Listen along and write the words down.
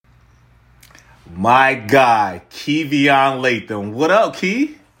My guy, Kevion Latham. What up,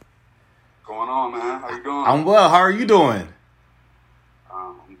 Key? Going on, man? How you doing? I'm well. How are you doing?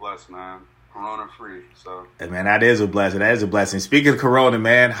 I'm blessed, man. Corona free, so. Hey, man, that is a blessing. That is a blessing. Speaking of Corona,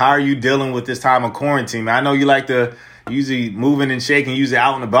 man, how are you dealing with this time of quarantine? Man, I know you like to usually moving and shaking, usually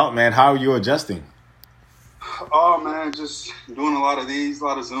out and about, man. How are you adjusting? Oh, man, just doing a lot of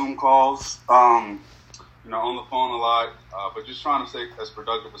Zoom calls. On the phone a lot, but just trying to stay as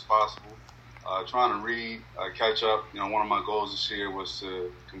productive as possible. Trying to read, catch up. One of my goals this year was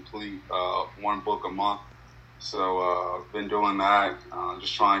to complete one book a month. So I've been doing that.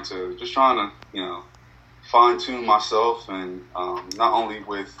 Just trying to fine tune myself, and not only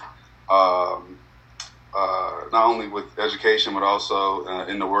with education, but also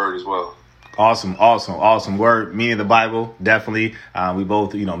in the Word as well. Awesome. Word, meaning the Bible, definitely. We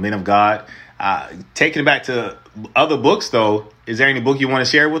both, men of God. Taking it back to other books, though, is there any book you want to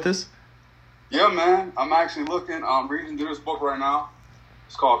share with us? Yeah, man. I'm actually reading through this book right now.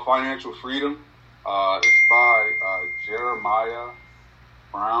 It's called Financial Freedom. It's by Jeremiah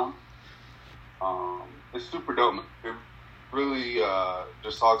Brown. It's super dope. It really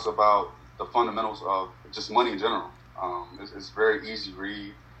just talks about the fundamentals of just money in general. It's very easy to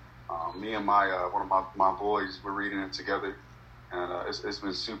read. Me and one of my boys, we're reading it together. And it's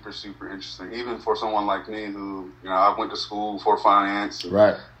been super, super interesting. Even for someone like me who, I went to school for finance.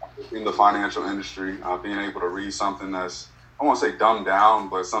 Right. In the financial industry, being able to read something that's, I won't say dumbed down,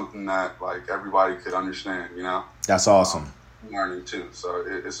 but something that like everybody could understand, That's awesome. Learning too. So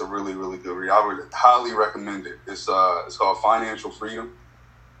it's a really, really good read. I would highly recommend it. It's called Financial Freedom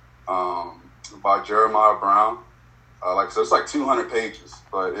by Jeremiah Brown. Like I said, it's like 200 pages,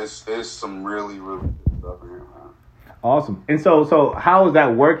 but it's some really, really good stuff in here, man. Awesome. And so how is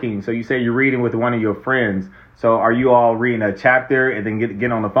that working? So you say you're reading with one of your friends. So are you all reading a chapter and then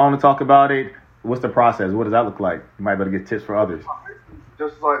get on the phone and talk about it? What's the process? What does that look like? You might be able to get tips for others.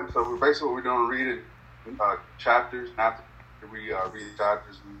 Just like, so basically what we're doing, reading chapters. After we read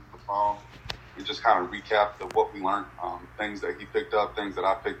chapters, we on the phone. We just kind of recap what we learned, things that he picked up, things that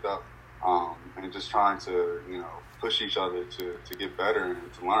I picked up, and just trying to, push each other to get better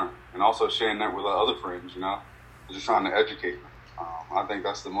and to learn. And also sharing that with our other friends, just trying to educate them. I think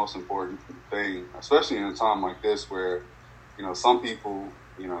that's the most important thing, especially in a time like this where, some people,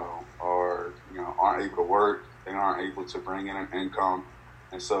 aren't able to work, they aren't able to bring in an income.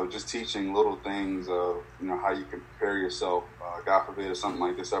 And so just teaching little things of, how you can prepare yourself, God forbid if something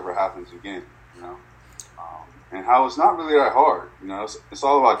like this ever happens again, and how it's not really that hard, it's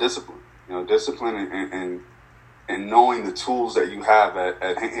all about discipline, discipline and knowing the tools that you have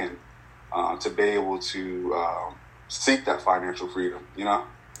at hand to be able to seek that financial freedom,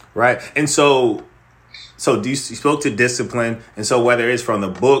 Right. And so you spoke to discipline. And so whether it's from the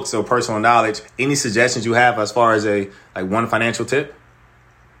books or personal knowledge, any suggestions you have as far as one financial tip?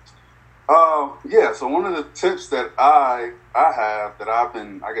 Yeah. So one of the tips that I have that I've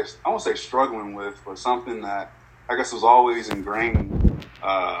been, I guess, I won't say struggling with, but something that I guess was always ingrained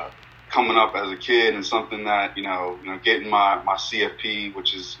coming up as a kid, and something that, getting my CFP,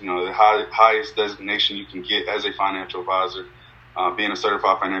 which is, the highest designation you can get as a financial advisor, being a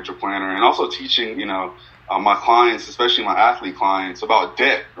certified financial planner, and also teaching, my clients, especially my athlete clients, about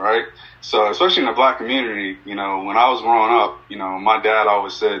debt, right? So especially in the Black community, when I was growing up, my dad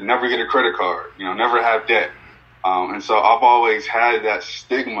always said, never get a credit card, never have debt. And so I've always had that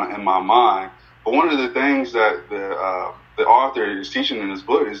stigma in my mind. But one of the things that the author is teaching in this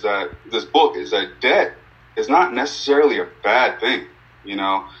book is that debt is not necessarily a bad thing.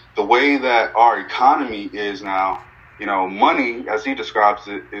 The way that our economy is now, money, as he describes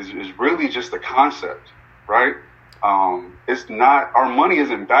it, is really just a concept, right? It's not, our money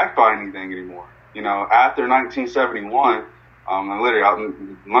isn't backed by anything anymore. After 1971, and literally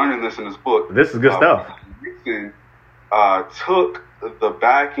I'm learning this in this book. This is good stuff. Nixon took the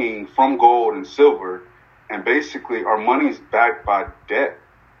backing from gold and silver, and basically our money's backed by debt.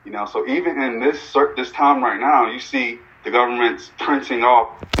 So even in this time right now, you see the government's printing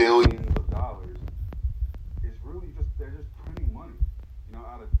off billions of dollars. It's really they're just printing money,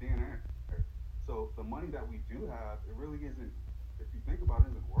 out of thin air. So the money that we do have, it really isn't, if you think about it,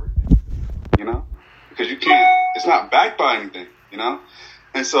 isn't worth anything, because it's not backed by anything,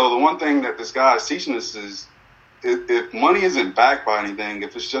 And so the one thing that this guy is teaching us is, if money isn't backed by anything,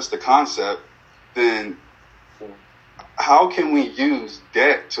 if it's just a concept, then how can we use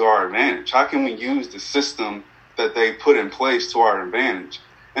debt to our advantage? How can we use the system that they put in place to our advantage?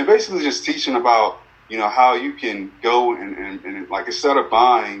 And basically just teaching about, how you can go and like, instead of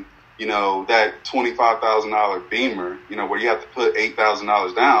buying, that $25,000 Beamer, where you have to put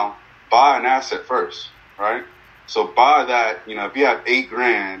 $8,000 down, buy an asset first, right? So buy that, if you have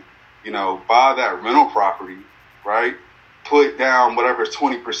 $8,000, buy that rental property, right? Put down whatever is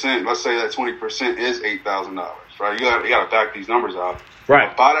 20%. Let's say that 20% is $8,000, right? You got to back these numbers out.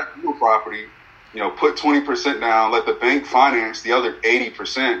 Right. Buy that rental property, put 20% down, let the bank finance the other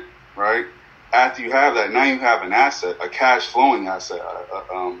 80%, right? After you have that, now you have an asset, a cash flowing asset.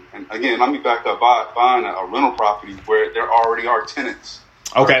 And again, let me back up. Buying a rental property where there already are tenants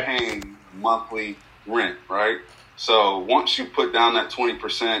okay. paying monthly rent, right? So once you put down that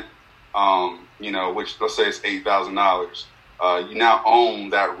 20%, which let's say it's $8,000, you now own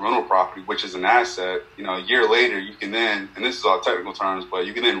that rental property, which is an asset. A year later, you can then, and this is all technical terms, but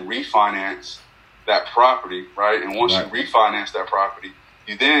you can then refinance that property, right? And once you refinance that property,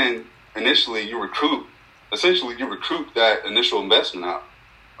 you then initially you recoup that initial investment out,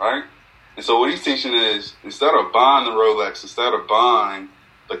 right? And so what he's teaching is, instead of buying the Rolex, instead of buying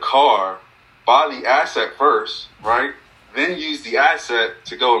the car, buy the asset first, right? Then use the asset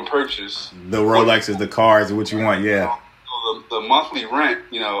to go and purchase the Rolexes, the cars, what you want, yeah. The monthly rent,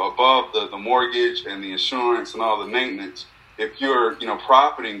 above the mortgage and the insurance and all the maintenance, if you're,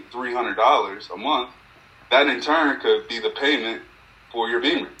 profiting $300 a month, that in turn could be the payment for your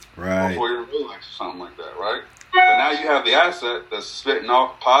Beamer. Right. Or for your Rolex or something like that, right? But now you have the asset that's spitting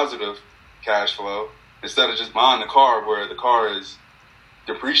off positive cash flow instead of just buying the car where the car is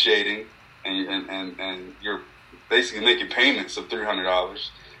depreciating and you're basically making payments of $300.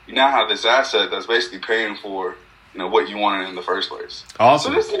 You now have this asset that's basically paying for, what you wanted in the first place.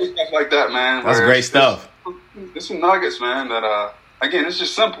 Awesome. So this is stuff like that, man. That's great stuff. There's some nuggets, man, that, again, it's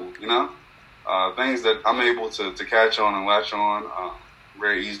just simple, things that I'm able to catch on and latch on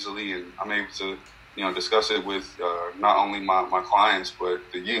very easily, and I'm able to, discuss it with not only my clients, but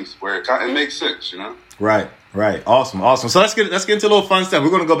the youth, where it makes sense, Right. Awesome. So let's get into a little fun stuff. We're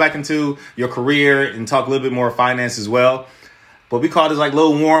going to go back into your career and talk a little bit more finance as well. But we call this like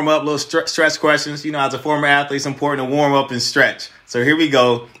little warm up, little stretch questions. As a former athlete, it's important to warm up and stretch. So here we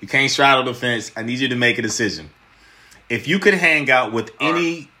go. You can't straddle the fence. I need you to make a decision. If you could hang out with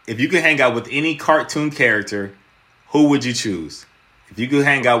any cartoon character, who would you choose? If you could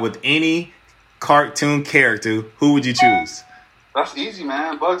hang out with any cartoon character, who would you choose? That's easy,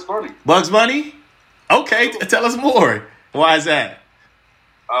 man. Bugs Bunny. Bugs Bunny? Okay, tell us more. Why is that?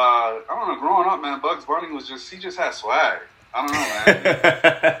 I don't know. Growing up, man, Bugs Bunny he just had swag. I don't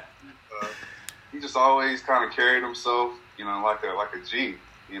know, man. He just always kind of carried himself, like a G.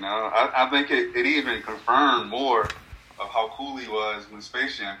 I think it even confirmed more of how cool he was when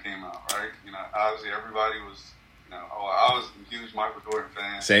Space Jam came out, right? Obviously everybody was, I was a huge Michael Jordan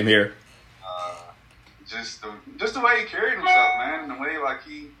fan. Same here. Just the way he carried himself, man, and the way like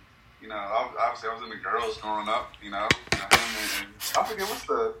he, obviously I was into girls growing up, him and I forget what's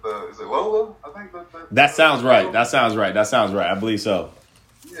is it Lola? I think that sounds right. That sounds right. I believe so.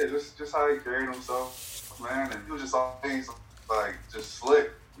 Yeah, just how he carried himself, man, and he was just always like just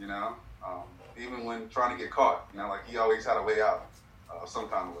slick, even when trying to get caught, like he always had a way out, some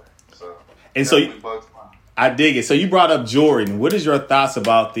kind of way. So and so I dig it. So you brought up Jordan. What is your thoughts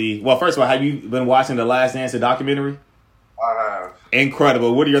about first of all, have you been watching The Last Dance, the documentary? I have.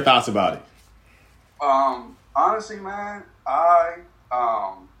 Incredible. What are your thoughts about it? Honestly, man, I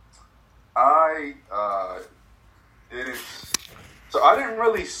didn't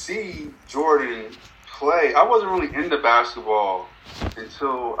really see Jordan play. I wasn't really into basketball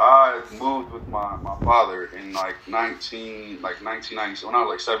until I moved with my father in 1990, when I was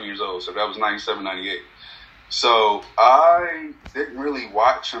like 7 years old. So that was 97, 98. So I didn't really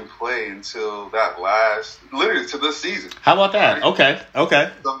watch him play until literally to this season. How about that? Right?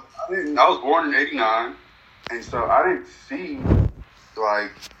 Okay. So I was born in 89, and so I didn't see,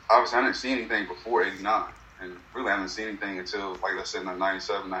 obviously I didn't see anything before 89, and really I haven't seen anything until, like I said, in the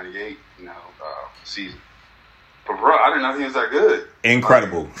 97, 98, season. But bro, I didn't know he was that good.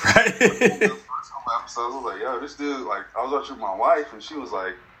 Incredible, right? The first couple episodes, I was like, yo, this dude, I was watching with my wife, and she was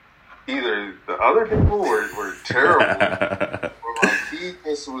like, either the other people were terrible, or he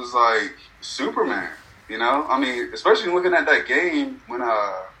just was like Superman, I mean, especially looking at that game when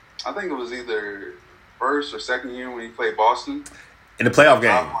I think it was either first or second year when he played Boston in the playoff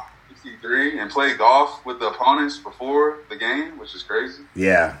game, 63, and played golf with the opponents before the game, which is crazy.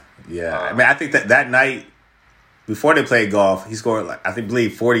 Yeah. I mean, I think that night before they played golf, he scored I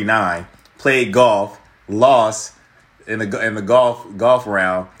believe 49. Played golf, lost in the golf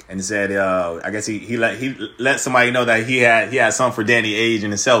round. And said, I guess he let somebody know that he had something for Danny Ainge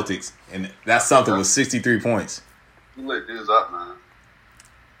and the Celtics, and that something was 63 points. He lit dudes up, man.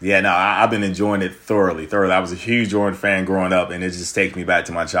 Yeah, no, I've been enjoying it thoroughly. I was a huge Jordan fan growing up, and it just takes me back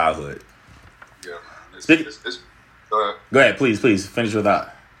to my childhood. Yeah, man. Go ahead, please finish with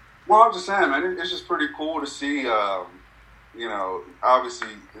that. Well, I'm just saying, man, it's just pretty cool to see. Obviously,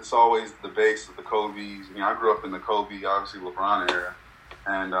 it's always the base of the Kobe's. I grew up in the Kobe, obviously LeBron era,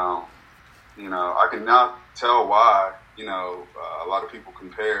 and I can now tell why. A lot of people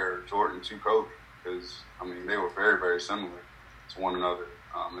compare Jordan to Kobe because they were very, very similar to one another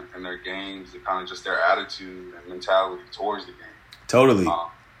in their games, and kind of just their attitude and mentality towards the game. Totally.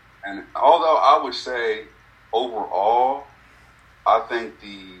 And although I would say overall, I think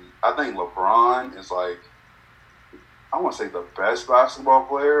LeBron is like, I won't say the best basketball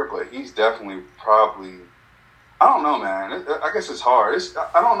player, but he's definitely probably, I don't know, man. I guess it's hard.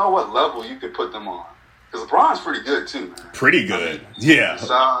 I don't know what level you could put them on. Because LeBron's pretty good too, man. Pretty good. Yeah.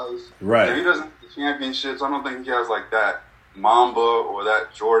 Size. Right. He doesn't have the championships. I don't think he has like that Mamba or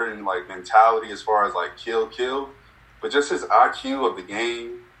that Jordan like mentality as far as like kill. But just his IQ of the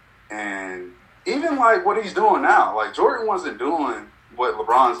game and even like what he's doing now. Like Jordan wasn't doing what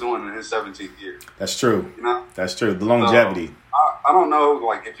LeBron's doing in his 17th year. That's true. That's true. The longevity. So, I don't know,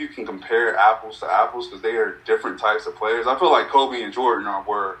 like if you can compare apples to apples because they are different types of players. I feel like Kobe and Jordan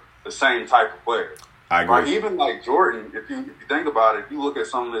were the same type of players. I agree. Like even like Jordan, if you think about it, if you look at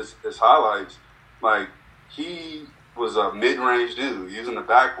some of his highlights, like he was a mid-range dude using the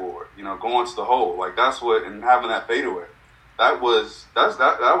backboard, going to the hole. Like that's what, and having that fadeaway. That was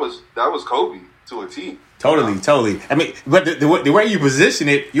Kobe to a T. Totally. But the way you position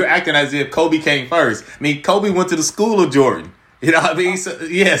it, you're acting as if Kobe came first. Kobe went to the school of Jordan. You know what I mean?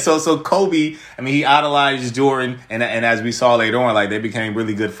 So Kobe, he idolized Jordan, and as we saw later on, like they became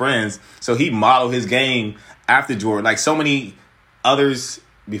really good friends. So he modeled his game after Jordan. Like so many others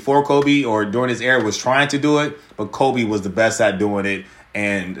before Kobe or during his era was trying to do it, but Kobe was the best at doing it.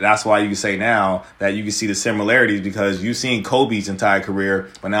 And that's why you can say now that you can see the similarities because you've seen Kobe's entire career,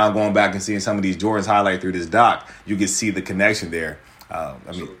 but now going back and seeing some of these Jordans highlight through this doc, you can see the connection there.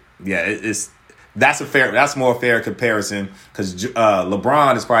 That's more fair comparison because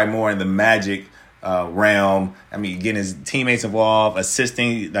LeBron is probably more in the Magic realm. Getting his teammates involved,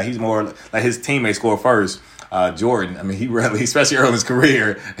 assisting. Like he's more like his teammates score first. Jordan, he really, especially early in his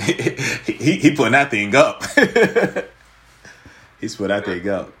career, he putting that thing up. He's put that thing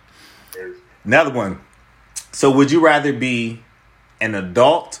up. Another one. So would you rather be an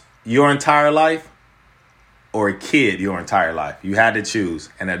adult your entire life or a kid your entire life? You had to choose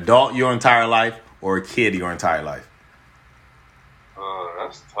an adult your entire life or a kid your entire life.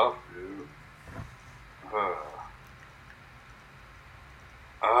 That's tough, dude.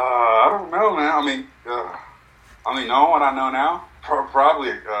 I don't know, man. Knowing what I know now, probably.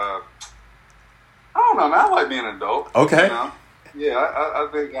 I don't know, man. I like being an adult. Okay. Yeah, I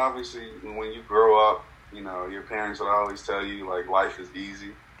think obviously when you grow up, your parents would always tell you like life is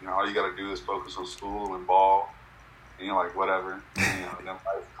easy. All you got to do is focus on school and ball, and you're like whatever. Then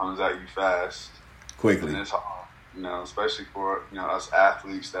life comes at you fast, quickly. And it's hard, especially for us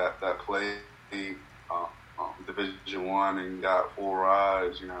athletes that play Division I and got full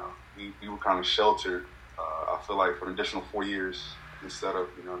rides. We were kind of sheltered. I feel like for an additional 4 years instead of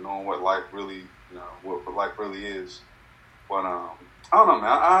knowing what life really what life really is. But I don't know, man.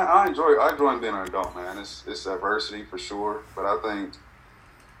 I enjoy being an adult, man. It's adversity for sure, but I think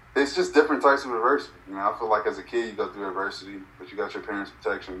it's just different types of adversity. I feel like as a kid you go through adversity, but you got your parents'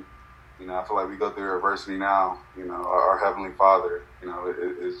 protection. I feel like we go through adversity now. Our Heavenly Father,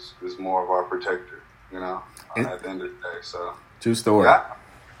 is more of our protector. At the end of the day. So true story. Yeah,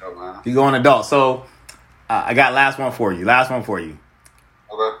 man. You going adult. So I got last one for you.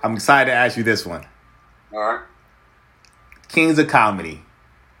 Okay. I'm excited to ask you this one. All right. Kings of Comedy.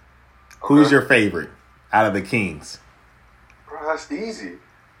 Okay. Who's your favorite out of the Kings? Bro, that's easy.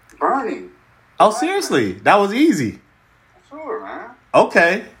 Bernie. Oh, seriously? That was easy. Sure, man.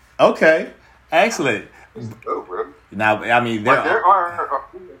 Okay. Excellent. It's dope, bro. Now, there are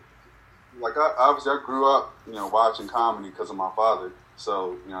obviously I grew up, watching comedy because of my father.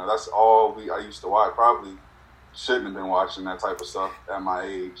 So, that's all I used to watch. Probably shouldn't have been watching that type of stuff at my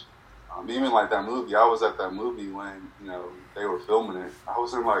age. Even like that movie, I was at that movie when, they were filming it. I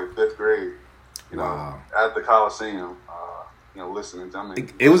was in like 5th grade, at the Coliseum, listening to them.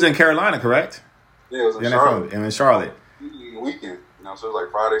 It was in Carolina, correct? Yeah, it was in Charlotte. In Charlotte. Weekend, so it was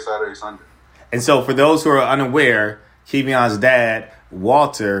like Friday, Saturday, Sunday. And so for those who are unaware, Kevion's dad,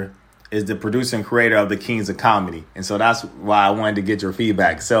 Walter, is the producer and creator of the Kings of Comedy. And so that's why I wanted to get your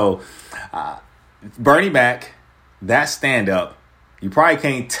feedback. So Bernie Mac, that stand-up, you probably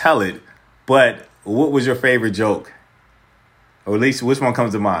can't tell it, but what was your favorite joke? Or at least which one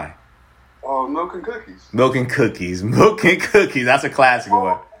comes to mind? Oh, Milk and Cookies. Milk and Cookies. Milk and Cookies. That's a classic one.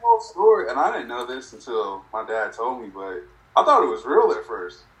 The whole story, and I didn't know this until my dad told me, but I thought it was real at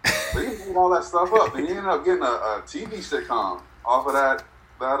first. But he made all that stuff up, and he ended up getting a TV sitcom off of that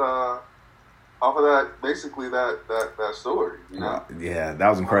basically that story. You know? Yeah, that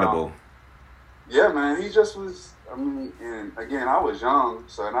was incredible. Yeah, man, he just was. I mean, and again, I was young,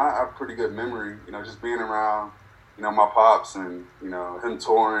 and I have pretty good memory. You know, just being around, you know, my pops and you know him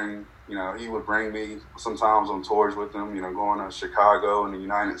touring. You know, he would bring me sometimes on tours with him. You know, going to Chicago and the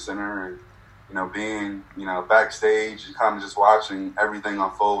United Center, and you know, being you know backstage and kind of just watching everything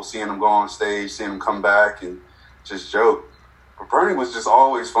unfold, seeing him go on stage, seeing him come back and just joke. But Bernie was just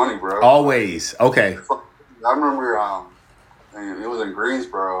always funny, bro. Always. Okay. I remember, and it was in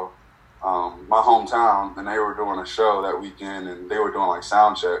Greensboro, my hometown, and they were doing a show that weekend, and they were doing like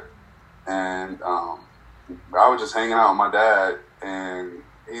sound check, and I was just hanging out with my dad, and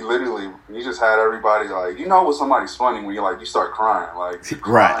he just had everybody like, you know, when somebody's funny when you start crying, like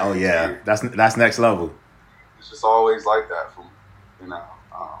right. Oh yeah, that's next level. It's just always like that from, you know,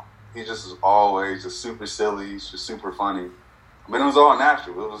 he just is always just super silly, he's just super funny. I mean, it was all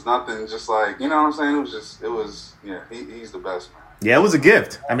natural. It was nothing just like, you know what I'm saying? He's the best, man. Yeah, it was a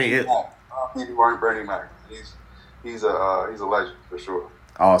gift. I mean, Bernie Mac. He's a legend for sure.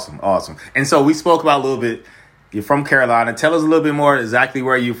 Awesome. And so we spoke about a little bit. You're from Carolina. Tell us a little bit more exactly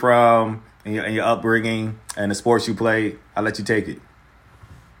where you're from and your upbringing and the sports you play. I'll let you take it.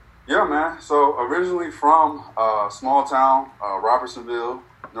 Yeah, man. So originally from small town, Robertsonville,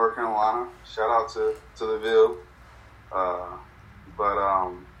 North Carolina. Shout out to the Ville. But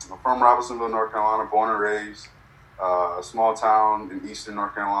I'm from Robertsonville, North Carolina, born and raised. A small town in eastern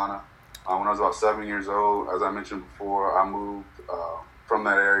North Carolina. When I was about 7 years old, as I mentioned before, I moved from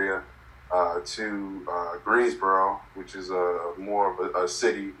that area to Greensboro, which is more of a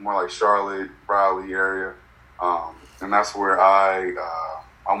city, more like Charlotte, Raleigh area. And that's where I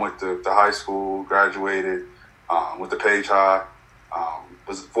went to high school, graduated, went to Page High.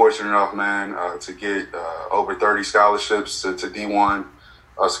 Was fortunate enough, man, to get over 30 scholarships to D1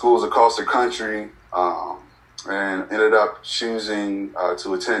 schools across the country, and ended up choosing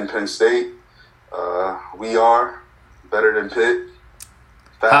to attend Penn State. We are better than Pitt.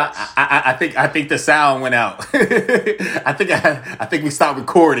 I think the sound went out. I think we stopped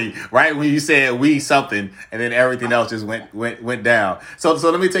recording right when you said we something, and then everything else just went down. So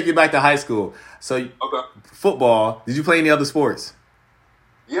let me take you back to high school. So okay. Football. Did you play any other sports?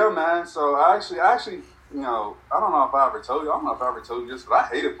 Yeah, man. So I actually, you know, I don't know if I ever told you. I don't know if I ever told you this, but I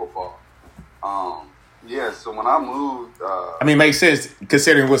hated football. Yeah. So when I moved, I mean, makes sense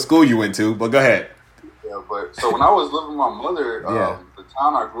considering what school you went to. But go ahead. Yeah, but so when I was living with my mother, the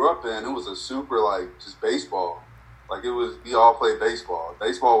town I grew up in, it was a super just baseball. Like we all played baseball.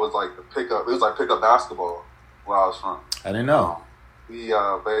 Baseball was like the pickup. It was like pickup basketball where I was from. I didn't know. We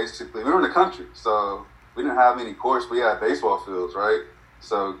were in the country, so we didn't have any courts. We had baseball fields, right?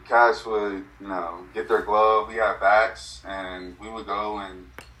 So cats would, you know, get their glove. We had bats, and we would go and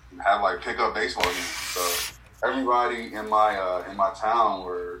have like pickup baseball games. So everybody in my town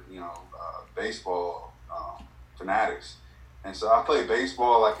were, you know, baseball fanatics. And so I played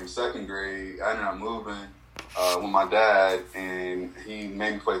baseball like in second grade. I ended up moving with my dad, and he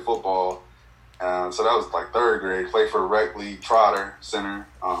made me play football. So that was like third grade. Played for Rec League Trotter Center,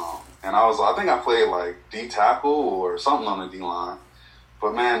 and I think I played like D tackle or something on the D line.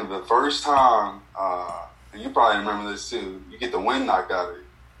 But man, the first time, and you probably remember this too, you get the wind knocked out of you.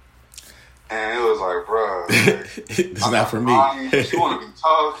 And it was like, bro, it's not for me. You want to be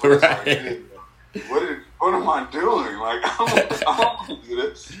tough. Right. Like, what am I doing? Like, I don't want to do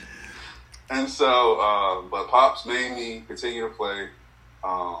this. And so, but Pops made me continue to play.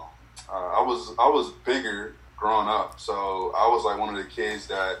 I was bigger growing up, so I was like one of the kids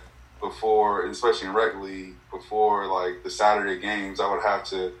that before, especially in Rec League, before like the Saturday games, I would have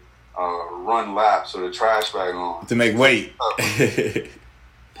to run laps with a trash bag on to make weight.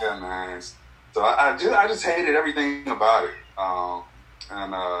 Yeah, man. So I just hated everything about it.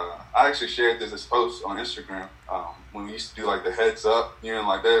 And I actually shared this post on Instagram when we used to do like the heads up. You know,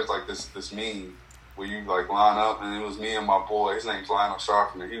 like there's like this meme where you like line up, and it was me and my boy. His name's Lionel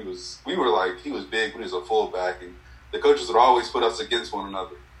Sharpner. He was big, but he was a fullback, and the coaches would always put us against one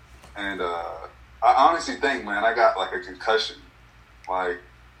another. And I honestly think, man, I got like a concussion, like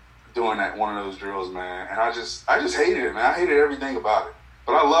doing one of those drills, man. And I just hated it, man. I hated everything about it.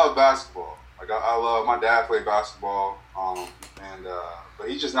 But I love basketball. Like I love. My dad played basketball, but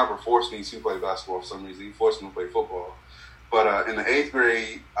he just never forced me to play basketball for some reason. He forced me to play football. But in the 8th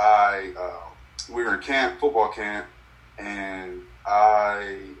grade, we were in football camp, and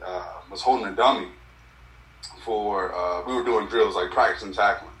I was holding a dummy for, we were doing drills, like practicing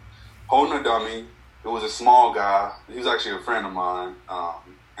tackling. Holding a dummy, it was a small guy. He was actually a friend of mine,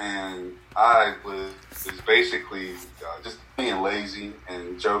 and I was basically just being lazy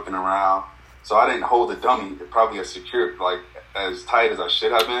and joking around. So I didn't hold the dummy probably as secure, like as tight as I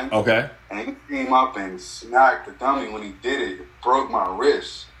should have been. Okay. And he came up and smacked the dummy. When he did it, it broke my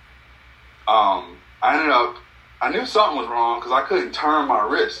wrist. I knew something was wrong because I couldn't turn my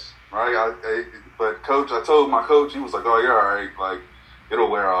wrist, right? But I told my coach, he was like, "Oh, you're all right. Like,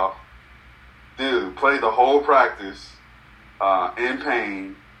 it'll wear off." Dude, played the whole practice in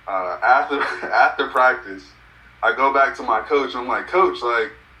pain. After practice, I go back to my coach. I'm like, "Coach,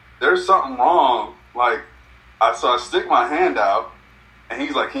 like, there's something wrong." Like, so I stick my hand out, and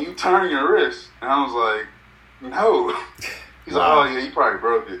he's like, "Can you turn your wrist?" And I was like, "No." He's like, "Oh yeah, you probably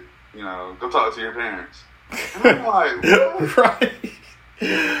broke it. You know, go talk to your parents." And I'm like, "What?" Right.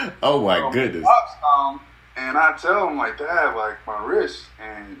 Oh my goodness. And I tell him, like, "Dad, like, my wrist."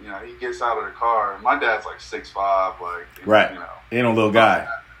 And, you know, he gets out of the car. My dad's like 6'5", like, right. You know, ain't no little guy.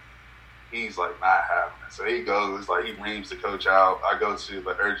 He's like not having it. So he goes, like, he reams the coach out. I go to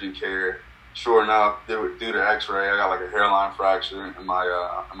the urgent care. Sure enough, they would do the X-ray. I got like a hairline fracture in my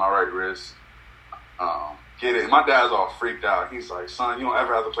right wrist. Get it. And my dad's all freaked out. He's like, "Son, you don't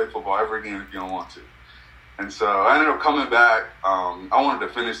ever have to play football ever again if you don't want to." And so I ended up coming back. I wanted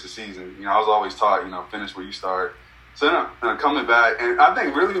to finish the season. You know, I was always taught, you know, finish where you start. So then I'm coming back, and I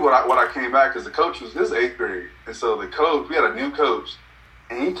think really what I came back because the coach this was 8th grade, and so the coach, we had a new coach,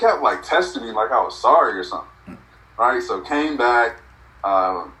 and he kept like testing me like I was sorry or something, right? So came back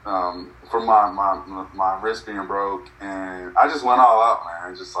for my wrist being broke, and I just went all out,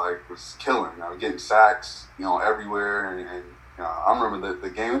 man. Just like was killing, you know, getting sacks, you know, everywhere, and I remember the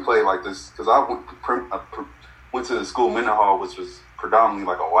game we played like this because I went to the school Mendenhall, which was predominantly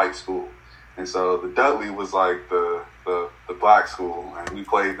like a white school, and so the Dudley was like the black school, and we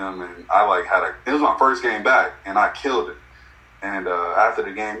played them, and I like it was my first game back, and I killed it. And after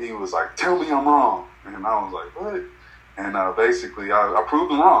the game, he was like, "Tell me I'm wrong," and I was like, "What?" And basically, I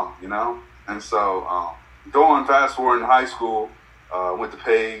proved him wrong, you know. And so going fast forward in high school, went to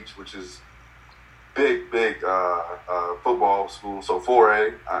Page, which is big football school. So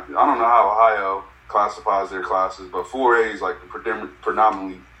 4A. I don't know how Ohio classifies their classes, but 4A is like the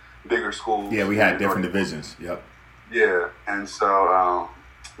predominantly bigger schools. Yeah, we had different divisions. Yep. Yeah, and so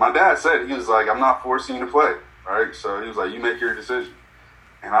my dad said, he was like, "I'm not forcing you to play," right? So he was like, "You make your decision."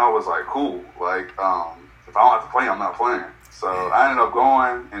 And I was like, "Cool. Like, if I don't have to play, I'm not playing." So I ended up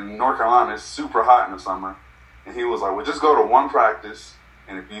going, in North Carolina, it's super hot in the summer. And he was like, "Well, just go to one practice,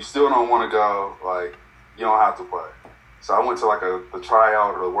 and if you still don't want to go, like, you don't have to play." So I went to like the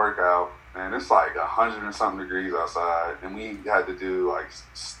tryout or the workout, and it's like 100 and something degrees outside, and we had to do like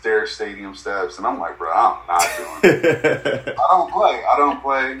stadium steps, and I'm like, "Bro, I'm not doing it." I don't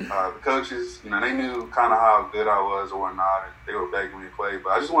play. The coaches, you know, they knew kind of how good I was or whatnot, and they were begging me to play, but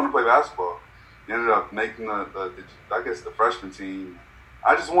I just wanted to play basketball. Ended up making the freshman team.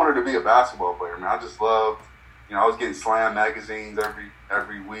 I just wanted to be a basketball player, man. I just loved, you know, I was getting Slam magazines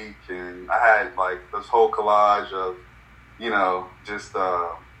every week, and I had like this whole collage of, you know, just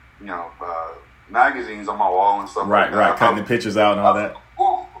magazines on my wall and stuff like that. Right, cutting the pictures out and all that.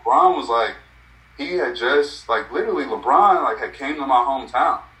 LeBron was like, he had just like literally LeBron like had came to my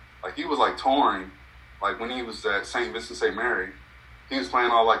hometown. Like he was like touring, like when he was at St. Vincent St. Mary. He was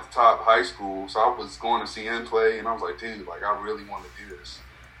playing all like the top high school, so I was going to see him play, and I was like, "Dude, like I really want to do this."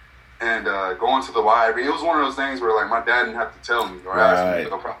 And going to the YB, it was one of those things where like my dad didn't have to tell me or ask me to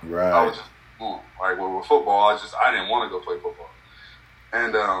go. Right. I was just going. Like with football, I didn't want to go play football.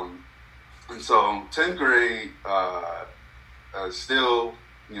 And so 10th grade, still,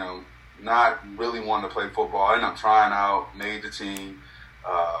 you know, not really wanting to play football. I ended up trying out, made the team,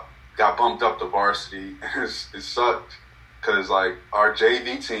 got bumped up to varsity. It sucked. Because, like, our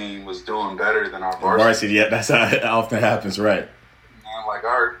JV team was doing better than our varsity. Yeah, that's how it often happens, right. And, like,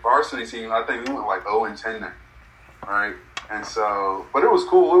 our varsity team, I think we went, like, 0-10 there, right? And so, but it was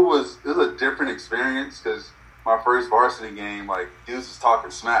cool. It was a different experience because my first varsity game, like, dudes was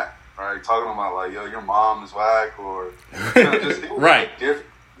talking smack, right? Talking about, like, "Yo, your mom is whack," or, you know, just, it was right. Like, different.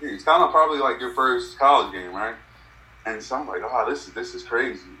 It's kind of probably, like, your first college game, right? And so I'm like, "Oh, this is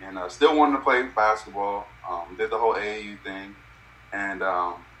crazy." And still wanted to play basketball. Did the whole AAU thing. And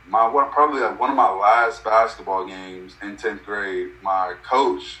probably one of my last basketball games in 10th grade, my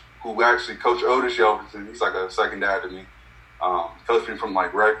coach, who actually coached Otis Yelverton, he's like a second dad to me, coached me from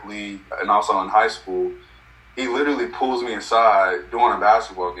like rec league and also in high school. He literally pulls me aside during a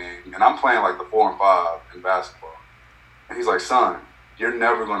basketball game, and I'm playing like the 4 and 5 in basketball. And he's like, son, you're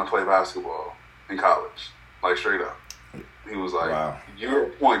never going to play basketball in college. Like, straight up. He was like, wow. You're a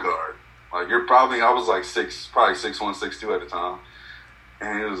point guard. Like, you're probably, I was like probably 6'1", 6'2" at the time.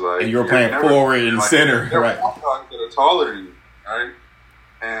 And he was like, and you were playing forward and like, center, right? Point guards that are taller than you, right?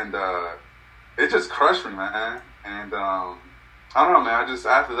 And it just crushed me, man. And I don't know, man.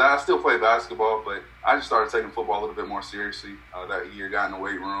 After that, I still played basketball, but I just started taking football a little bit more seriously that year. Got in the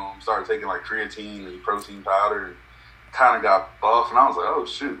weight room, started taking like creatine and protein powder, and kind of got buff. And I was like, oh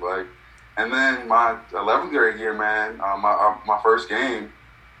shoot, like. And then my 11th grade year, man, my first game,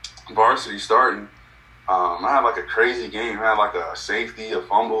 varsity starting, I had like a crazy game. I had like a safety, a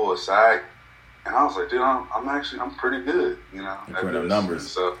fumble, a sack, and I was like, dude, I'm pretty good, you know. Putting up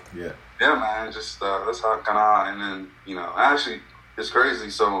numbers. So yeah, man, just that's how and then actually it's crazy.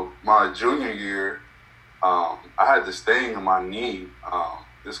 So my junior year, I had this thing in my knee.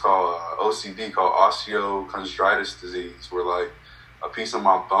 It's called OCD, called osteochondritis disease, where like a piece of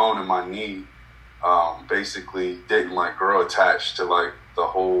my bone in my knee basically didn't like grow attached to like the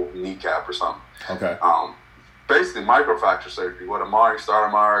whole kneecap or something. Okay. Basically microfracture surgery, what Amari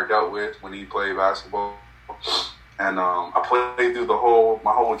Stoudemire dealt with when he played basketball. And I played through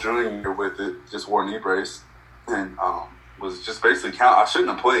my whole junior year with it, just wore a knee brace, and was just basically I shouldn't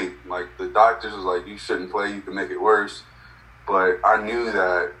have played. Like, the doctors was like, you shouldn't play, you can make it worse. But I knew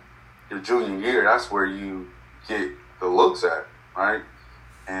that your junior year, that's where you get the looks at, right?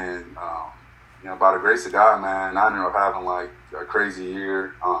 And, by the grace of God, man, I ended up having like a crazy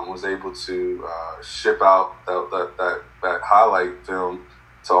year. Was able to ship out that highlight film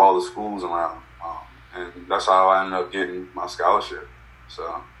to all the schools around. And that's how I ended up getting my scholarship.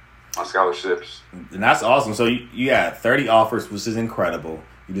 So, my scholarships. And that's awesome. So you had 30 offers, which is incredible.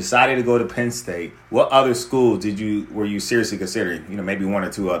 You decided to go to Penn State. What other schools were you seriously considering? Maybe one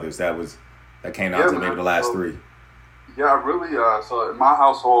or two others that came out to maybe the last three. Yeah, really. So in my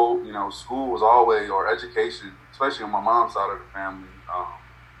household, school was always, or education, especially on my mom's side of the family,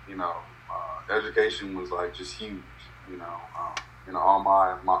 education was like just huge. All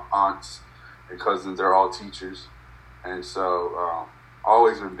my aunts and cousins, they're all teachers, and so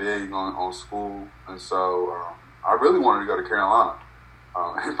always been big on school. And so I really wanted to go to Carolina.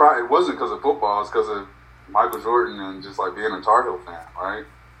 It wasn't because of football; it's because of Michael Jordan and just like being a Tar Heel fan, right?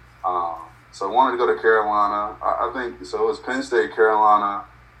 So I wanted to go to Carolina. I think so. It was Penn State, Carolina,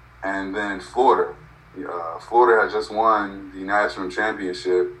 and then Florida. Florida had just won the national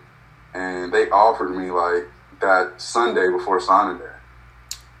championship, and they offered me like that Sunday before signing day.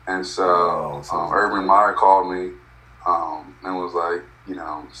 And so Urban Meyer called me and was like,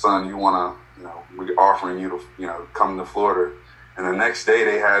 son, you want to, we're offering you to, come to Florida. And the next day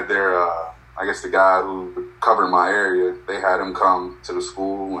they had their, I guess the guy who covered my area, they had him come to the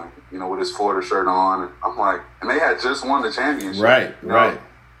school and, with his Florida shirt on. And I'm like, and they had just won the championship. Right.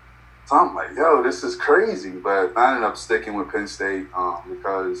 So I'm like, yo, this is crazy. But I ended up sticking with Penn State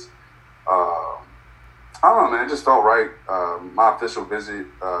because, I don't know, man, it just felt right. My official visit,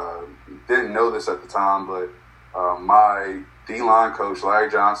 didn't know this at the time, but my D-line coach, Larry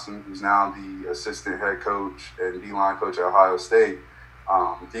Johnson, who's now the assistant head coach and D-line coach at Ohio State,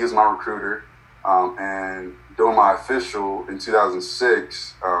 he was my recruiter. And during my official in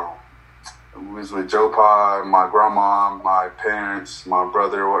 2006, it was with Joe Pa, my grandma, my parents, my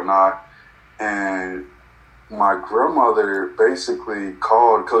brother, whatnot. And my grandmother basically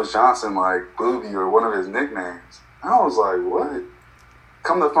called Coach Johnson like Booby or one of his nicknames. And I was like, what?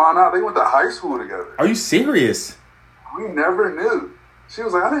 Come to find out, they went to high school together. Are you serious? We never knew. She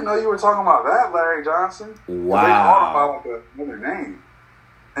was like, I didn't know you were talking about that, Larry Johnson. Wow. They called him by like another name.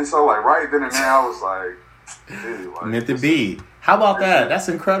 And so like right then and there, I was like, dude. Like, meant to be. How about that? That's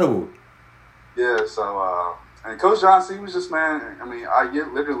incredible. Yeah, so, and Coach Johnson, he was just, man, I mean, I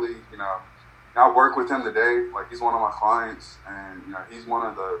get literally, I work with him today. Like, he's one of my clients, and, he's one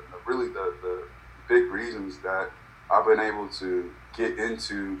of the big reasons that I've been able to get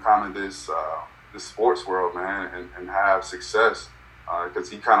into kind of this sports world, man, and have success, because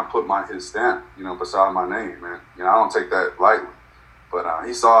he kind of put his stamp, beside my name, man. I don't take that lightly, but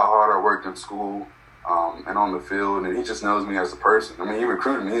he saw how hard I worked in school, and on the field, and he just knows me as a person. I mean, he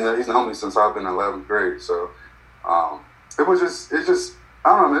recruited me. He's known me since I've been in 11th grade. So it just, I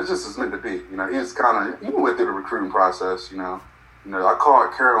don't know, it just is meant to be. He's kind of, he went through the recruiting process, I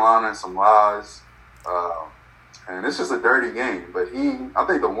called Carolina some lies, and it's just a dirty game. But I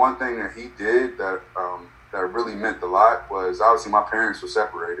think the one thing that he did that really meant a lot was, obviously my parents were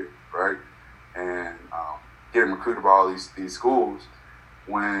separated, right? And getting recruited by all these schools.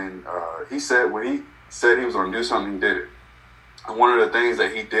 When he said he was going to do something, he did it. And one of the things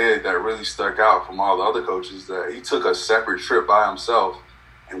that he did that really stuck out from all the other coaches, that he took a separate trip by himself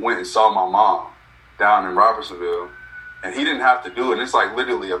and went and saw my mom down in Robertsonville. And he didn't have to do it. And it's like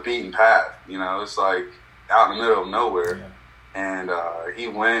literally a beaten path, you know. It's like out in the middle of nowhere. Yeah. And he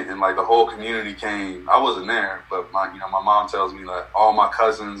went, and like the whole community came. I wasn't there, but my mom tells me like all my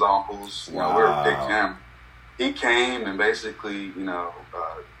cousins, uncles, you know, we're a big family. He came and basically,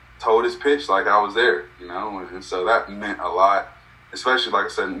 told his pitch like I was there, you know, and so that meant a lot. Especially, like I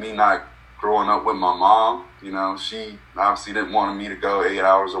said, me not growing up with my mom. You know, she obviously didn't want me to go 8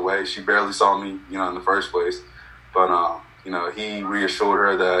 hours away. She barely saw me, you know, in the first place. But he reassured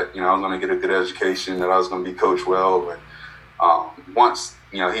her that, you know, I was going to get a good education, that I was going to be coached well. And once,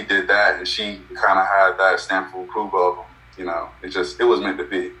 you know, he did that, and she kind of had that stamp of approval of him, you know, it was meant to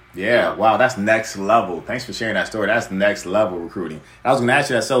be. Yeah, you know? Wow, that's next level. Thanks for sharing that story. That's next level recruiting. I was going to ask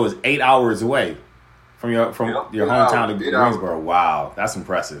you that. So it's 8 hours away from your hometown to Greensboro. Wow, that's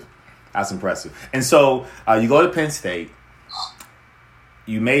impressive. That's impressive. And so you go to Penn State.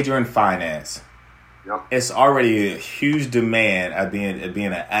 You major in finance. Yep. It's already a huge demand at being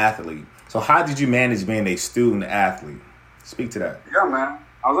an athlete. So how did you manage being a student athlete? Speak to that. Yeah, man.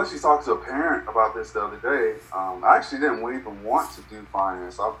 I was actually talking to a parent about this the other day. I actually didn't even want to do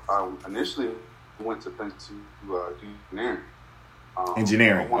finance. I initially went to Penn to do engineering.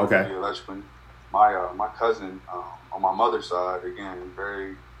 Engineering, okay. My cousin on my mother's side, again,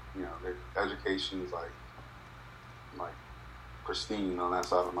 very, you know, their education is like pristine on that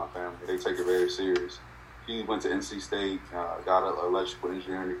side of my family. They take it very serious. He went to NC State, got an electrical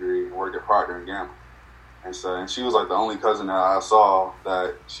engineering degree, and worked at Procter & Gamble. And she was like the only cousin that I saw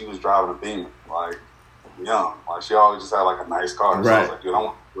that she was driving a Beamer, like young. Like she always just had like a nice car. So right. I was like, dude, I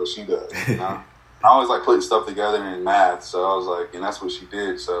want what she does. You know? I always like putting stuff together in math. So I was like, and that's what she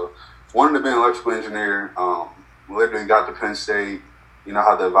did. So wanted to be an electrical engineer. Literally got to Penn State. You know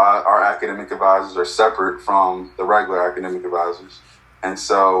how our academic advisors are separate from the regular academic advisors. And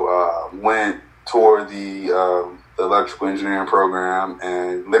so went toward the electrical engineering program.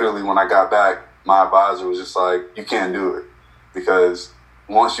 And literally when I got back, my advisor was just like, you can't do it. Because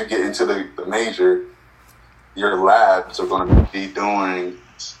once you get into the major, your labs are going to be doing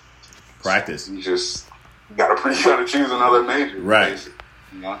practice. You gotta choose another major. Right. Basically,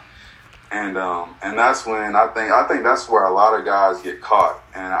 you know? And that's when I think that's where a lot of guys get caught.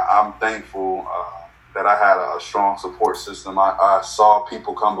 And I'm thankful that I had a strong support system. I saw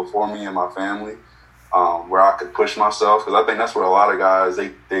people come before me in my family where I could push myself, because I think that's where a lot of guys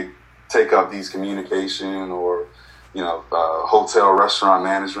they take up these communication or, you know, hotel restaurant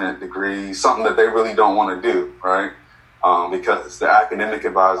management degrees, something that they really don't want to do, right? Because the academic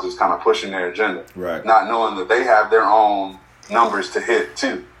advisors kind of pushing their agenda, right? Not knowing that they have their own numbers to hit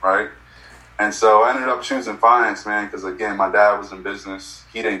too, right? And so I ended up choosing finance, man, because again, my dad was in business.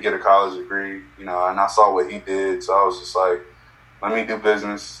 He didn't get a college degree, you know, and I saw what he did, so I was just like, let me do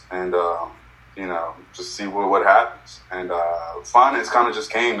business and you know, just see what happens. And finance kind of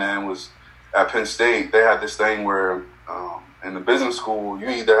just came, man. Was at Penn State, they had this thing where in the business school, you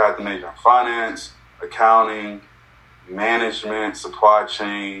either had to major in finance, accounting, management, supply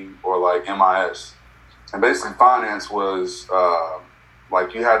chain, or like MIS. And basically finance was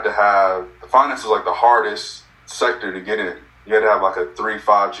like you had to have, finance was like the hardest sector to get in. You had to have like a 3.5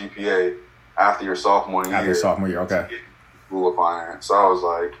 GPA after your sophomore year. After your sophomore year, okay. School of finance. So I was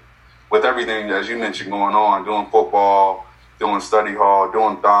like, with everything, as you mentioned, going on, doing football, doing study hall,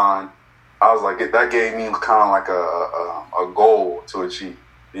 doing Don, I was like, that gave me kind of like a goal to achieve,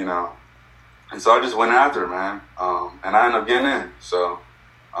 you know. And so I just went after it, man. And I ended up getting in. So,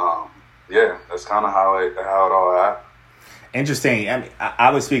 yeah, that's kind of how it all happened. Interesting. I mean,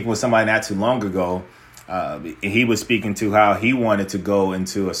 I was speaking with somebody not too long ago. He was speaking to how he wanted to go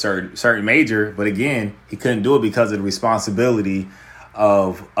into a certain major, but again, he couldn't do it because of the responsibility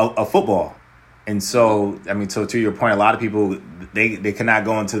of football. And so, I mean, so to your point, a lot of people, they cannot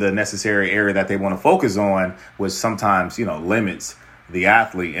go into the necessary area that they want to focus on, which sometimes, you know, limits the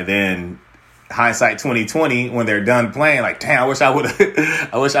athlete. And then hindsight 2020, when they're done playing, like, damn, I wish I would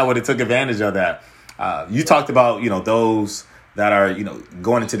have took advantage of that. You talked about, you know, those that are, you know,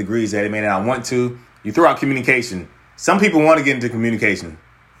 going into degrees that they may not want to. You threw out communication. Some people want to get into communication,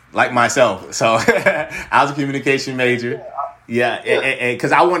 like myself. So I was a communication major. Yeah,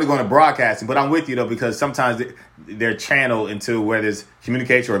 because I wanted to go into broadcasting, but I'm with you, though, because sometimes they're channeled into where there's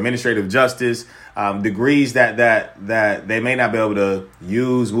communication or administrative justice, degrees that they may not be able to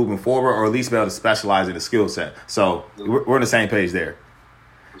use moving forward, or at least be able to specialize in a skill set. So we're on the same page there.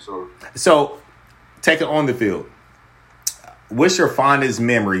 For sure. So take it on the field. what's your fondest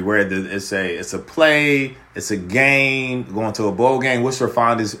memory? Where it's a play, it's a game, going to a bowl game. What's your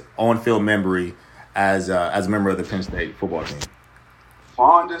fondest on-field memory as a member of the Penn State football team?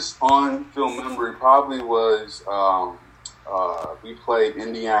 Fondest on-field memory probably was we played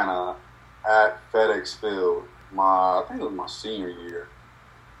Indiana at FedEx Field. I think it was my senior year,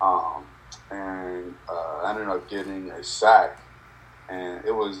 and I ended up getting a sack. And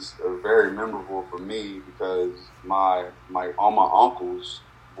it was very memorable for me because all my uncles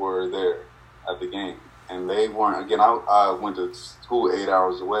were there at the game, and they weren't. Again, I went to school 8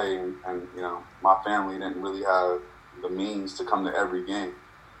 hours away, and my family didn't really have the means to come to every game,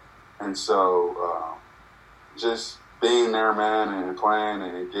 and so just being there, man, and playing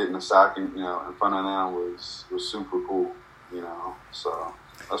and getting a sack, in front of them was super cool, So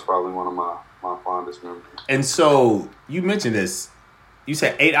that's probably one of my fondest memories. And so you mentioned this. You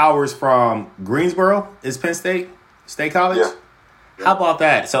said 8 hours from Greensboro is Penn State College? Yeah. How about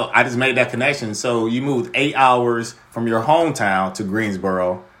that? So I just made that connection. So you moved 8 hours from your hometown to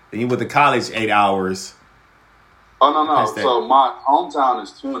Greensboro. Then you went to college 8 hours. Oh, no. So my hometown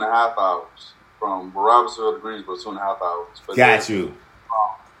is 2.5 hours. From Robertsville to Greensboro, 2.5 hours. But Got you.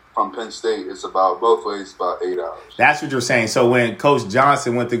 From Penn State, it's both ways, about 8 hours. That's what you're saying. So when Coach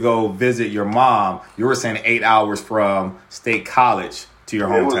Johnson went to go visit your mom, you were saying 8 hours from State College to your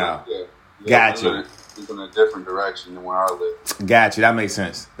hometown. Got you. It's in a different direction than where I live. Got you. That makes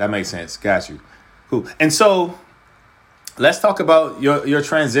sense. Got you. Cool. And so let's talk about your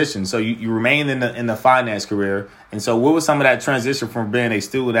transition. So you remained in the finance career. And so what was some of that transition from being a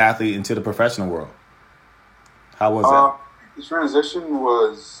student athlete into the professional world? How was that? The transition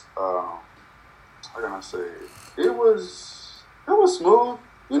was, how can I say it? It was smooth.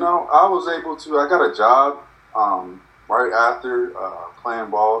 I was able to, I got a job right after playing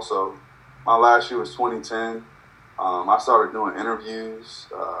ball. So my last year was 2010. I started doing interviews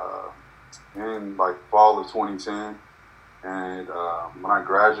in fall of 2010. And when I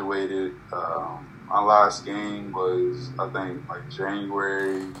graduated, my last game was, I think,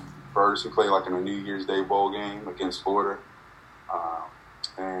 January 1st. We played in a New Year's Day bowl game against Florida.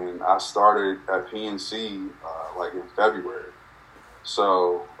 And I started at PNC in February.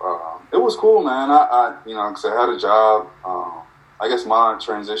 So it was cool, man. Because I had a job. I guess my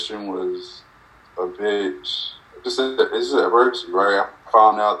transition was a bit it's adversity, right? I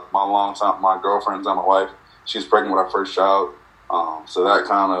found out my girlfriend, my wife, she was pregnant with our first child. So that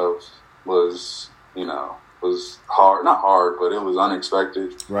kind of was hard, not hard, but it was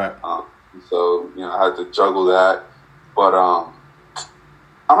unexpected. Right. So, I had to juggle that. But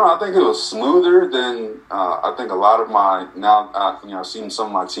I don't know, I think it was smoother than I think a lot of I've seen some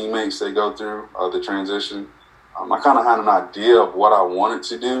of my teammates, they go through the transition. I kind of had an idea of what I wanted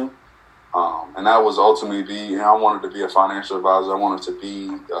to do. And that was ultimately I wanted to be a financial advisor. I wanted to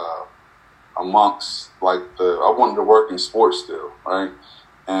be amongst I wanted to work in sports still, right?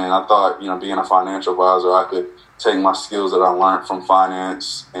 And I thought, being a financial advisor, I could take my skills that I learned from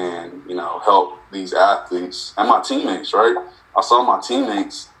finance and, help these athletes and my teammates, right? I saw my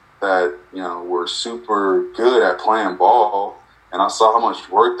teammates that, were super good at playing ball, and I saw how much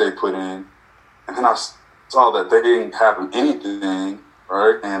work they put in. And then I saw that they didn't have anything,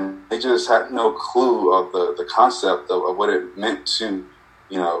 right? And they just had no clue of the concept of what it meant to,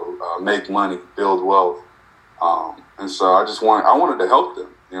 make money, build wealth. And so I wanted to help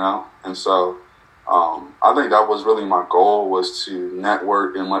them, And so I think that was really my goal, was to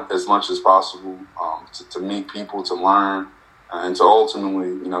network as much as possible, to meet people, to learn, and to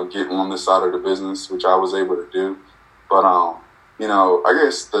ultimately, get on this side of the business, which I was able to do. But, I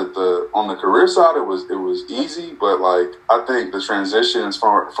guess on the career side, it was easy, but I think the transition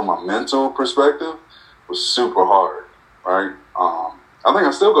from a mental perspective was super hard, right? I think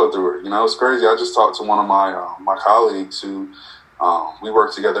I still go through it. It's crazy. I just talked to one of my colleagues who we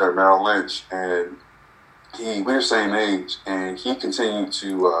worked together at Merrill Lynch, and we're the same age, and he continued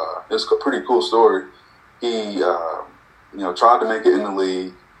to. It's a pretty cool story. He tried to make it in the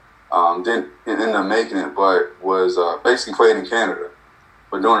league, didn't end up making it, but was basically played in Canada.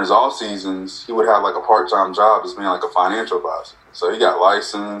 But during his off seasons, he would have a part-time job as being a financial advisor. So he got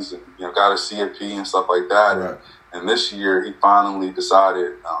licensed and got a CFP and stuff like that. Right. And this year, he finally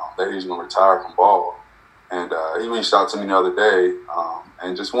decided that he was going to retire from ball. And he reached out to me the other day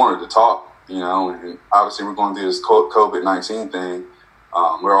and just wanted to talk, And obviously, we're going through this COVID-19 thing.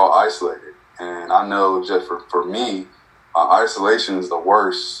 We're all isolated. And I know just for me, isolation is the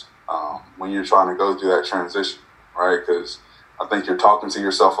worst when you're trying to go through that transition, right? Because I think you're talking to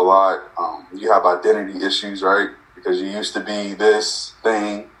yourself a lot. You have identity issues, right? Because you used to be this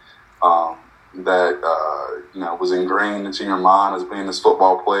thing. that was ingrained into your mind as being this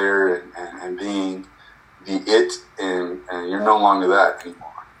football player and being the it, and you're no longer that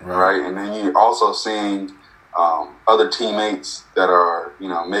anymore, right? And then you're also seeing other teammates that are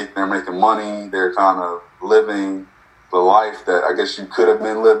they're making money, they're kind of living the life that I guess you could have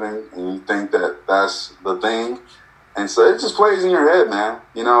been living, and you think that that's the thing, and so it just plays in your head, man.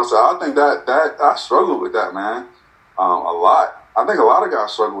 So I think that I struggle with that, man, a lot. I think a lot of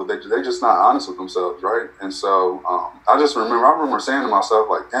guys struggle with it. They're just not honest with themselves, right? And so I remember saying to myself,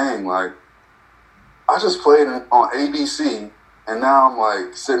 like, dang, like, I just played on ABC, and now I'm,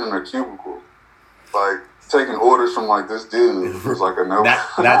 like, sitting in a cubicle, like, taking orders from, like, this dude who's, like, a no.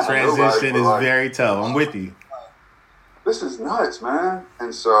 That transition is like, very tough. I'm with you. This is nuts, man.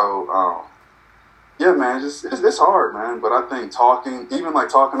 And so, yeah, man, it's hard, man. But I think talking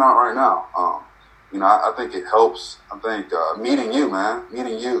out right now, I think it helps. I think meeting you,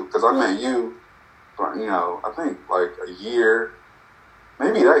 because I met you, I think like a year,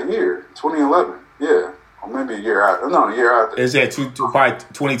 maybe that year, 2011, yeah, or maybe a year after. No, a year after. Is that probably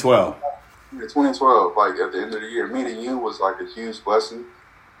 2012? Yeah, 2012. Like at the end of the year, meeting you was like a huge blessing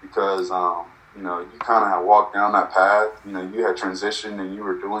because you kind of had walked down that path. You had transitioned and you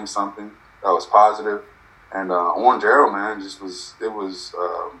were doing something that was positive. And Owen Gerald, man,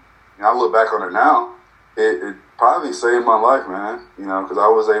 I look back on it now, it probably saved my life, man, because I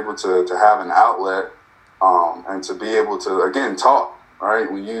was able to have an outlet and to be able to, again, talk, right?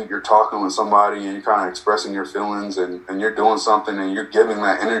 When you're talking with somebody and you're kind of expressing your feelings and you're doing something and you're giving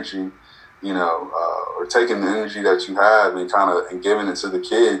that energy, or taking the energy that you have and giving it to the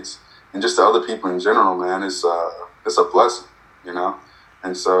kids and just to other people in general, man, it's a blessing,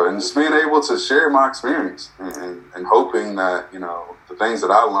 And so, and just being able to share my experience and hoping that, the things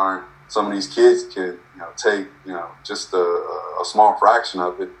that I learned, some of these kids can, take, just a small fraction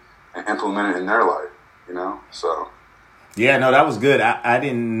of it and implement it in their life, so. Yeah, no, that was good. I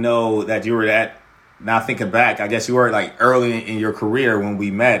didn't know that you were that. Now thinking back, I guess you were like early in your career when we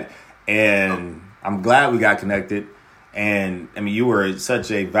met, and I'm glad we got connected. And I mean, you were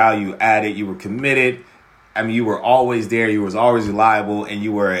such a value added. You were committed. I mean, you were always there. You was always reliable, and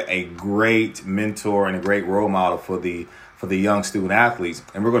you were a great mentor and a great role model for the young student athletes.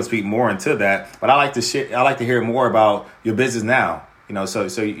 And we're going to speak more into that. But I like to hear more about your business now. So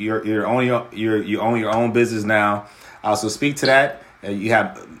you own your own business now. So speak to that. You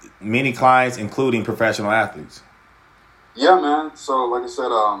have many clients, including professional athletes. Yeah, man. So like I said,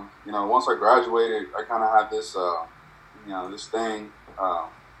 once I graduated, I kind of had this, this thing.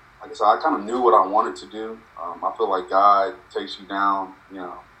 Like I said, I kind of knew what I wanted to do. I feel like God takes you down,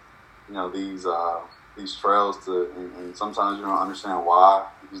 these trails and sometimes you don't understand why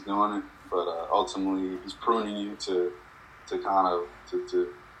He's doing it, but ultimately He's pruning you to kind of to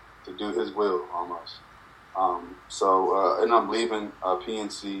do His will almost. So ended up leaving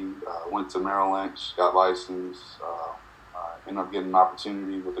PNC, went to Merrill Lynch, got licensed, ended up getting an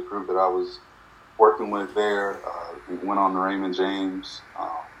opportunity with the group that I was working with there. Went on to Raymond James.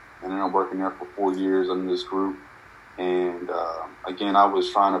 And ended up working there for 4 years under this group. And again, I was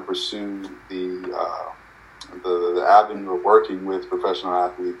trying to pursue the avenue of working with professional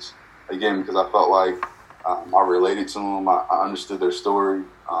athletes. Again, because I felt like I related to them, I understood their story,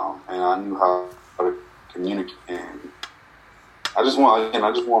 and I knew how to communicate. And I just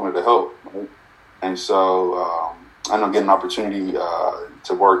wanted to help. Right? And so I ended up getting an opportunity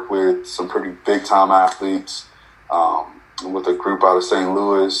to work with some pretty big time athletes. With a group out of St.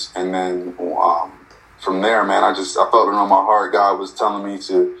 Louis, and then from there, man, I felt it on my heart. God was telling me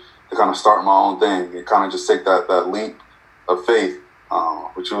to kind of start my own thing and kind of just take that leap of faith,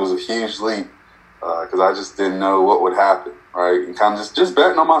 which was a huge leap because I just didn't know what would happen, right? And kind of just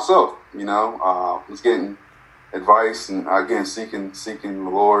betting on myself, was getting advice and again seeking the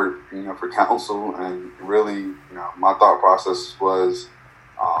Lord, for counsel, and really, my thought process was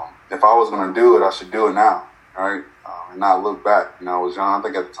if I was going to do it, I should do it now, right? And not look back. I was young. I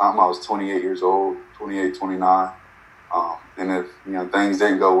think at the time I was 28 years old, 28, 29. And if, things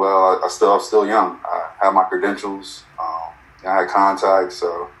didn't go well, I'm still young. I had my credentials. I had contacts.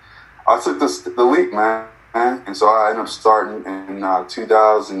 So I took the leap, man. And so I ended up starting in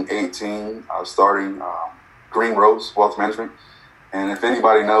 2018. I was starting Green Rose Wealth Management. And if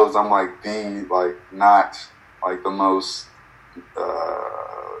anybody knows, I'm not the most,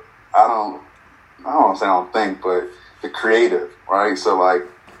 I don't want to say I don't think, but the creative, right? So like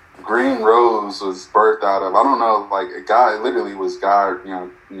Green Rose was birthed out of, I don't know, like a guy, literally was God,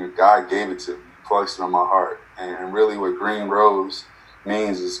 God gave it to me, placed it on my heart. And really what Green Rose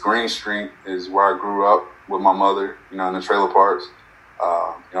means is Green Street is where I grew up with my mother, in the trailer parks.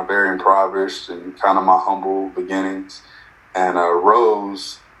 very impoverished and kind of my humble beginnings. And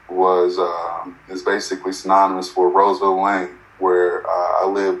Rose is basically synonymous for Roseville Lane, where I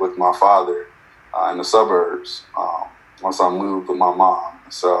lived with my father in the suburbs once I moved with my mom.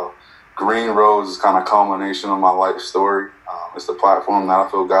 So Green Rose is kind of culmination of my life story. It's the platform that I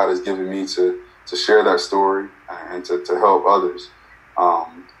feel God has given me to share that story and to help others.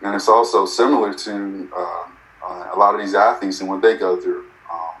 And it's also similar to a lot of these athletes and what they go through.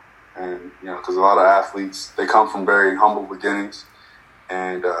 And, because a lot of athletes, they come from very humble beginnings.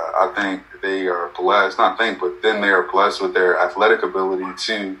 And I think they are blessed, but then they are blessed with their athletic ability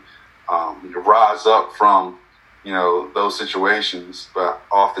to rise up from, those situations. But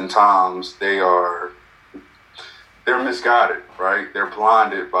oftentimes they're misguided, right? They're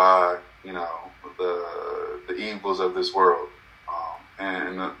blinded by, the evils of this world.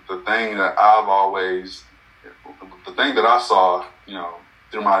 And the thing that I saw,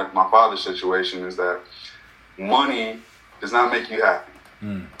 through my father's situation is that money does not make you happy.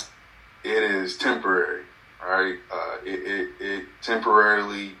 It is temporary, right? It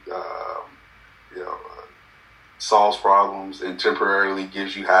temporarily, solves problems and temporarily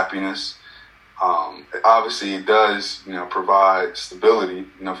gives you happiness. Obviously, it does, provide stability,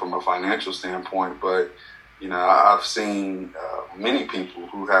 from a financial standpoint. But, I've seen many people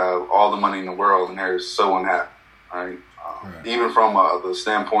who have all the money in the world and they're so unhappy, right? Even from the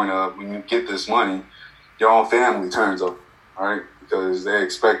standpoint of when you get this money, your own family turns over, right? Because they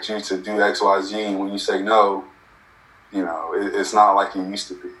expect you to do X, Y, Z, and when you say no, it's not like it used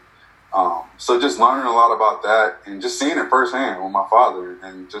to be. So just learning a lot about that and just seeing it firsthand with my father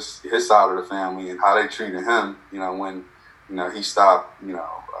and just his side of the family and how they treated him, when, he stopped,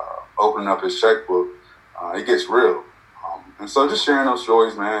 opening up his checkbook, it gets real. And so just sharing those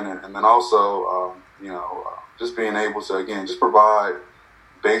stories, man, and then also, just being able to, again, just provide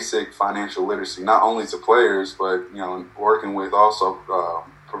basic financial literacy, not only to players, but, working with also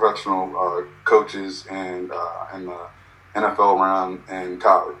professional coaches and the NFL realm and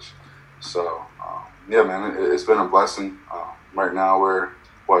college. So, man, it's been a blessing. Right now we're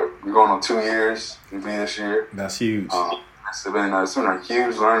going on 2 years, it'll be this year. That's huge. It's been a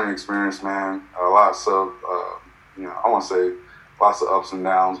huge learning experience, man. Lots of, I won't say lots of ups and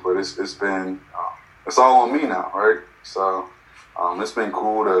downs, but it's been, it's all on me now, right? So it's been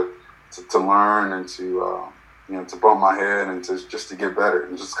cool to learn and to to bump my head and to get better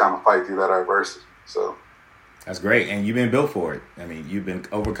and just kind of fight through that adversity. So that's great, and you've been built for it. I mean, you've been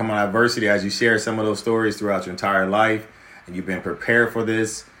overcoming adversity as you share some of those stories throughout your entire life, and you've been prepared for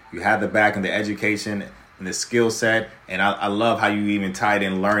this. You have the back and the education and the skill set, and I love how you even tied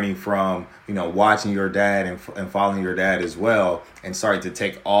in learning from watching your dad and following your dad as well, and starting to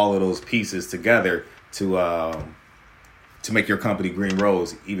take all of those pieces together to make your company Green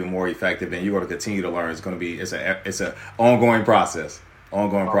Rose even more effective. And you're going to continue to learn. It's a ongoing process.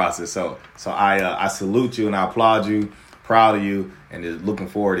 So I salute you and I applaud you, proud of you, and is looking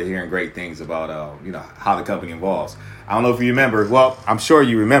forward to hearing great things about how the company evolves. I don't know if you remember. Well, I'm sure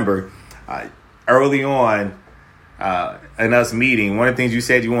you remember early on in us meeting, one of the things you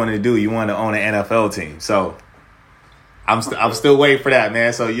said you wanted to do, you wanted to own an NFL team. So I'm still waiting for that,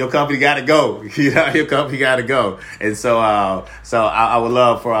 man. So your company got to go. Your company got to go. And so I would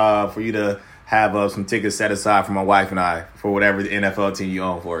love for you to have some tickets set aside for my wife and I for whatever the NFL team you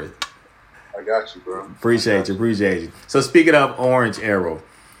own for it. I got you, bro. Appreciate you. So speaking of Orange Arrow,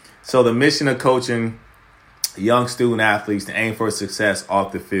 so the mission of coaching young student athletes to aim for success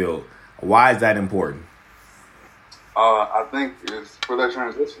off the field. Why is that important? I think it's for that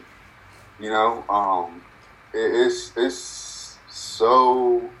transition.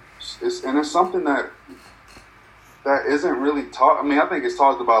 It's something that isn't really taught. I mean, I think it's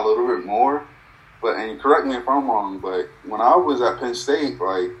talked about a little bit more. But, and correct me if I'm wrong, but when I was at Penn State,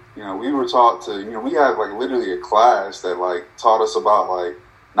 we were taught to, we had literally a class that taught us about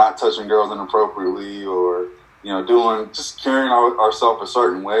not touching girls inappropriately or, just carrying ourselves a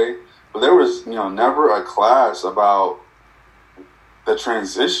certain way. But there was, never a class about the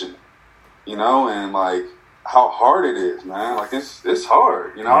transition, and how hard it is, man. It's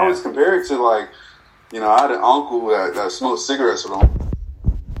hard. I always compare it to I had an uncle that smoked cigarettes with him.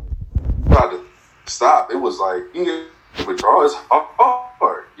 Tried to stop. It was you get withdrawal. It's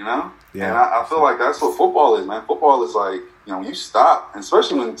hard, Yeah. And I feel like that's what football is, man. Football is when you stop, and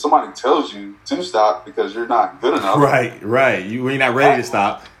especially when somebody tells you to stop because you're not good enough. Right. You're not ready to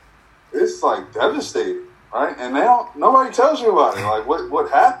stop. It's devastating, right? And nobody tells you about it. What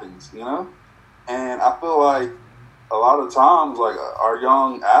happens, And I feel like a lot of times, our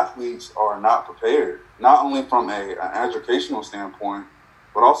young athletes are not prepared, not only from an educational standpoint,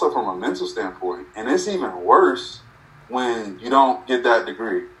 but also from a mental standpoint. And it's even worse when you don't get that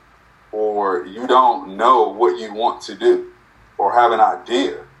degree, or you don't know what you want to do, or have an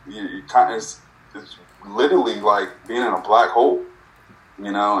idea. You kind of, it's literally like being in a black hole,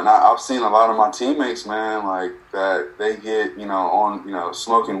 you know. And I've seen a lot of my teammates, man, like that they get, you know, on, you know,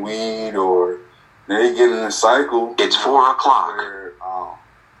 smoking weed, or they get in a cycle. It's 4 o'clock. Where,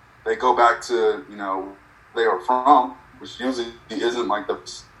 they go back to, you know, they are from, which usually isn't like the,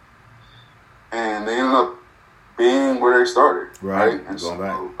 and they end up being where they started, right? And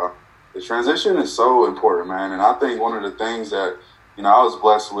going back. The transition is so important, man. And I think one of the things that, you know, I was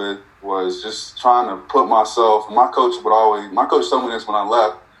blessed with was just trying to put myself. My coach told me this when I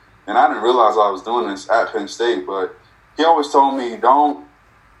left, and I didn't realize I was doing this at Penn State, but he always told me, don't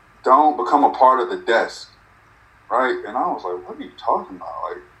become a part of the desk, right? And I was like, what are you talking about?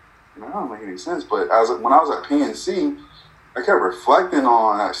 Like, you know, that don't make any sense. But when I was at PNC, I kept reflecting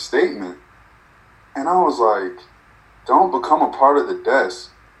on that statement, and I was like, don't become a part of the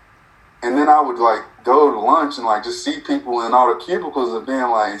desk. And then I would like go to lunch and like just see people in all the cubicles of being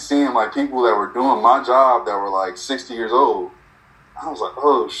like, and seeing like people that were doing my job that were like 60 years old. I was like,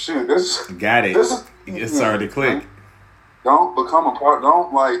 oh shoot, got it. It's starting to click. Don't become a part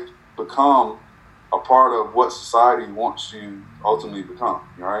of what society wants you to ultimately become,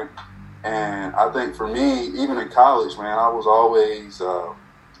 right? And I think for me, even in college, man, I was always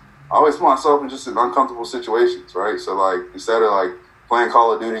put myself in just in uncomfortable situations, right? So like instead of like playing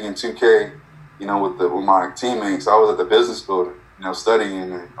Call of Duty and 2K, you know, with my teammates, I was at the business building, you know,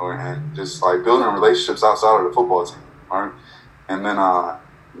 studying and just like building relationships outside of the football team, right? And then,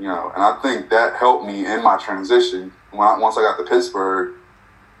 you know, and I think that helped me in my transition. Once I got to Pittsburgh,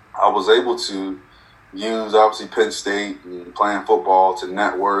 I was able to use obviously Penn State and playing football to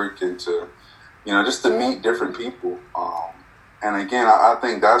network and to, you know, just to meet different people. And again, I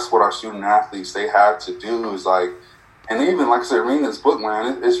think that's what our student athletes, they have to do is like, and even like I said, reading this book,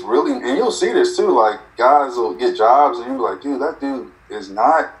 man, it's really, and you'll see this too, like guys will get jobs and you're like, dude, that dude is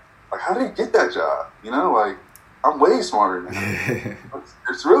not, like, how did he get that job? You know, like, I'm way smarter than him.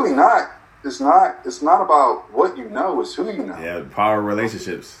 It's really not. It's not about what you know, it's who you know. Yeah, power of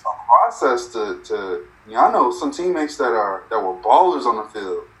relationships. A process to you know, I know some teammates that were ballers on the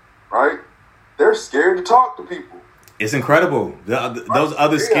field, right? They're scared to talk to people. It's incredible. Those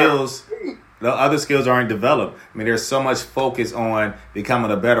other skills, the other skills aren't developed. I mean, there's so much focus on becoming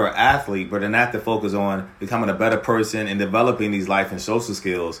a better athlete, but then not to focus on becoming a better person and developing these life and social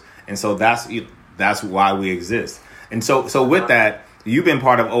skills. And so that's why we exist. And so with that, you've been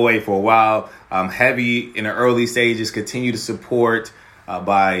part of OA for a while, heavy in the early stages, continue to support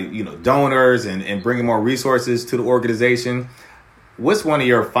by, you know, donors and bringing more resources to the organization. What's one of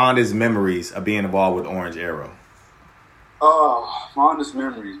your fondest memories of being involved with Orange Arrow? Fondest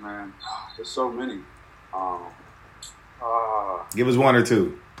memories, man. There's so many. Give us one or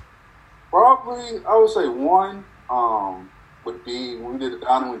two. Probably, I would say one would be when we did the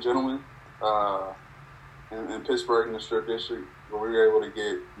Dining with Gentlemen in Pittsburgh in the Strip District, where we were able to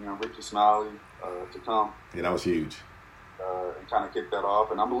get, you know, Ricky Smiley to come. Yeah, that was huge. And kind of kick that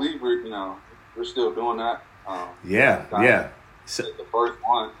off. And I believe we're still doing that. So, the first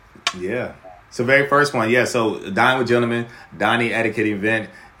one. Yeah. So very first one, yeah. So Dine with Gentlemen, Dining Etiquette event,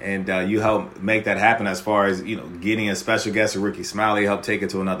 and you helped make that happen as far as, you know, getting a special guest, Ricky Smiley, helped take it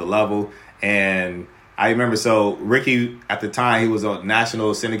to another level. And I remember, so Ricky, at the time, he was on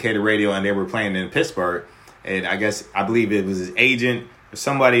national syndicated radio, and they were playing in Pittsburgh. And I believe it was his agent or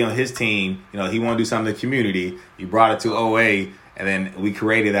somebody on his team, you know, he wanted to do something in the community. He brought it to OA, and then we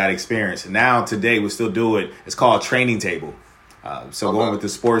created that experience. And now, today, we still do it. It's called Training Table. Going with the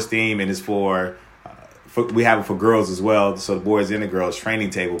sports theme, and it's for we have it for girls as well. So the boys and the girls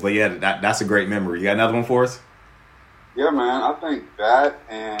Training Table. But yeah, that's a great memory. You got another one for us? Yeah, man. I think that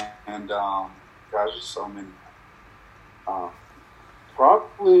and gosh, there's so many.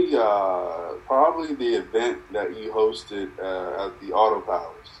 Probably the event that you hosted at the Auto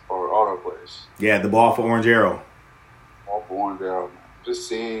Palace or Auto Place. Yeah, the Ball for Orange Arrow. Ball for Orange Arrow, man. Just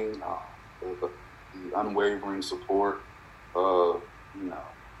seeing the unwavering support. You know,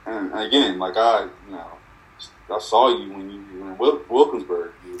 and again, like I saw you when you were in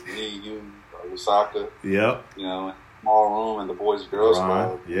Wilkinsburg. You Lusaka. Yep. You know, in a small room in the Boys and Girls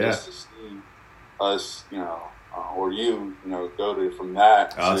Club. Yeah. Just to see us, you know, or you know, go from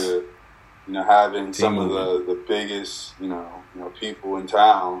that us. To, you know, having team some movement. Of the biggest, you know, people in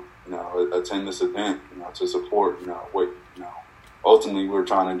town, you know, attend this event, you know, to support, you know, what, you know, ultimately we're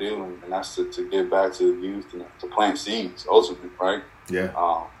trying to do, and that's to give back to the youth and to plant seeds, ultimately, right? Yeah.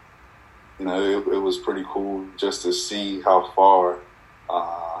 it was pretty cool just to see how far,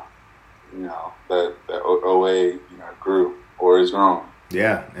 that OA, grew or is growing.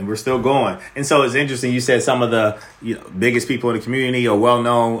 Yeah, and we're still going. And so it's interesting. You said some of the biggest people in the community or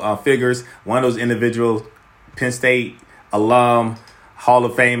well-known figures. One of those individuals, Penn State alum, Hall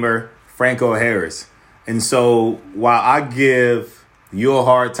of Famer, Franco Harris. And so while I give you a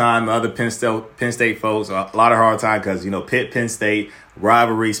hard time, other Penn State folks a lot of hard time because, Pitt, Penn State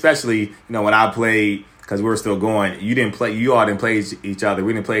rivalry, especially, when I played, because we were still going. You all didn't play each other.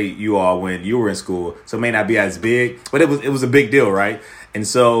 We didn't play you all when you were in school. So it may not be as big, but it was a big deal, right? And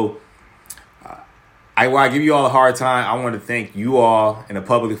so while I give you all a hard time, I want to thank you all in a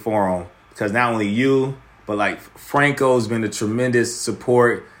public forum because not only you, but like Franco's been a tremendous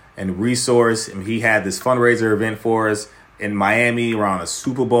support and resource. I mean, he had this fundraiser event for us in Miami around a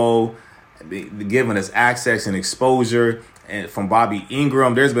Super Bowl, giving us access and exposure. And from Bobby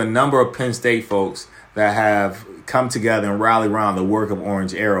Ingram, there's been a number of Penn State folks that have come together and rally around the work of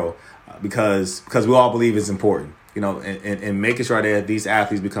Orange Arrow because we all believe it's important. And making sure that these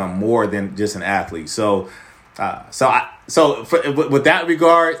athletes become more than just an athlete. So with that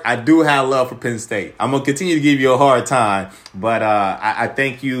regard, I do have love for Penn State. I'm gonna continue to give you a hard time, but I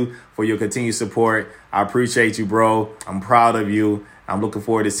thank you for your continued support. I appreciate you, bro. I'm proud of you. I'm looking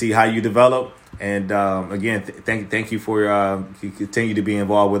forward to see how you develop. And again, thank you for you continue to be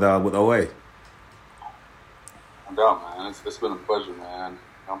involved with OA. No doubt, man. It's been a pleasure, man.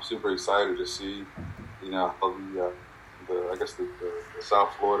 I'm super excited to see. The South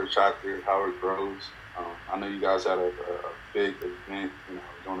Florida chapter, how it grows. I know you guys had a big event,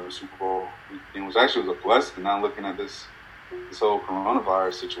 during the Super Bowl. It was a blessing. Now looking at this whole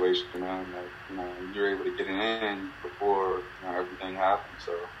coronavirus situation, man, you're able to get it in before everything happened.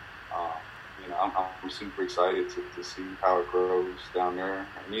 So, I'm super excited to see how it grows down there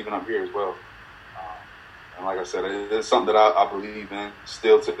and even up here as well. And like I said, it's something that I believe in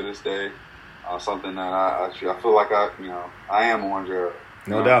still to this day. Something that I feel like I am Orange Arrow.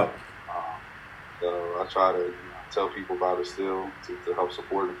 No doubt. So I try to tell people about it still to help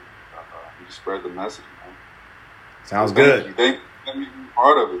support it and just spread the message, man. Sounds good. Thank you for being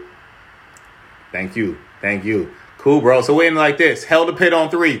part of it. Thank you. Cool, bro. So we're in like this. Held the pit on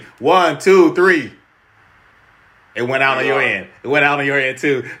 3. 1, 2, 3. It went out on your end. It went out on your end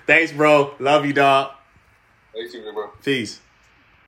too. Thanks, bro. Love you, dog. Thanks, bro. Peace.